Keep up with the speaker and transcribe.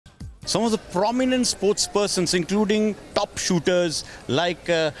some of the prominent sports persons, including top shooters like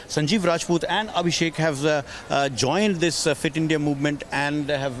Sanjeev Rajput and Abhishek, have joined this Fit India movement and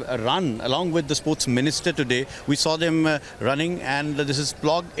have run along with the sports minister today. We saw them running, and this is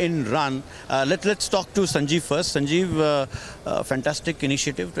Plog in Run. Let's talk to Sanjeev first. Sanjeev, fantastic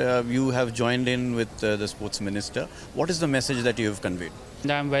initiative. You have joined in with the sports minister. What is the message that you have conveyed?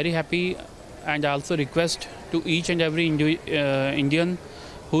 I am very happy, and I also request to each and every Indian,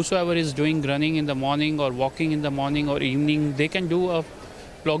 whosoever is doing running in the morning or walking in the morning or evening, they can do a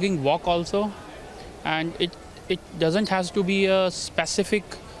plogging walk also. And it doesn't has to be a specific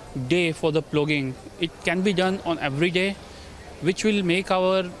day for the plogging. It can be done on every day, which will make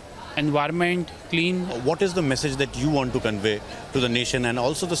our environment clean. What is the message that you want to convey to the nation and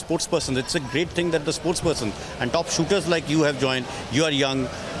also the sports persons? It's a great thing that the sports person and top shooters like you have joined. You are young,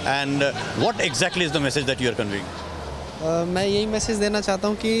 and what exactly is the message that you are conveying? मैं यही message देना चाहता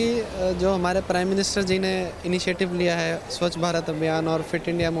हूँ कि जो हमारे prime minister जी ने initiative लिया है स्वच्छ भारत अभियान और फिट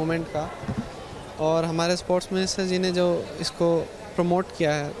इंडिया मूवमेंट का, और हमारे स्पोर्ट्स मिनिस्टर जी ने जो इसको प्रमोट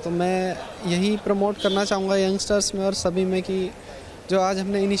किया है, तो मैं यही प्रमोट करना चाहूँगा यंगस्टर्स में और सभी में कि जो आज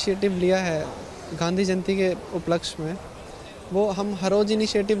हमने इनिशिएटिव लिया है गांधी जयंती के उपलक्ष्य में, वो हम हर रोज़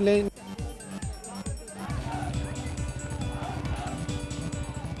इनिशिएटिव लें.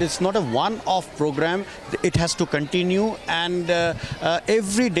 It's not a one-off program. It has to continue, and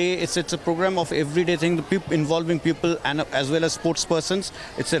every day it's a program of everyday thing, involving people and as well as sports persons.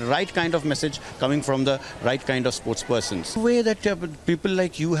 It's a right kind of message coming from the right kind of sports persons. The way that people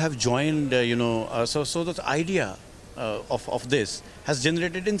like you have joined, so the idea of this has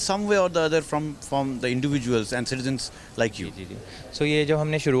generated in some way or the other from the individuals and citizens like you. So ये जो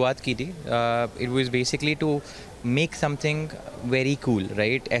हमने शुरुआत की थी, it was basically to make something very cool,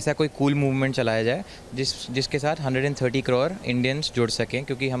 right? ऐसा कोई cool movement चलाया जाए जिसके साथ 130 करोड़ इंडियंस जुड़ सकें,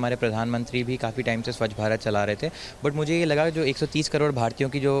 क्योंकि हमारे प्रधानमंत्री भी काफ़ी टाइम से स्वच्छ भारत चला रहे थे. बट मुझे ये लगा जो 130 करोड़ भारतीयों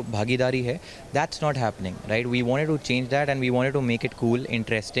की जो भागीदारी है, that's not happening, right? We wanted to change that, and we wanted to make it cool,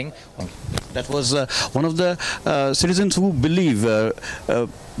 interesting. That was one of the citizens who believe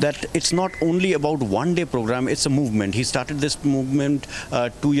that it's not only about one-day program, it's a movement. He started this movement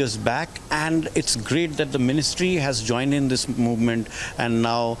 2 years back, and it's great that the ministry has joined in this movement and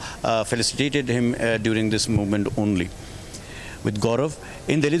now felicitated him during this movement only. With Gaurav,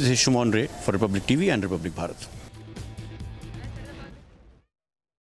 in Delhi, this is Shumon Ray for Republic TV and Republic Bharat.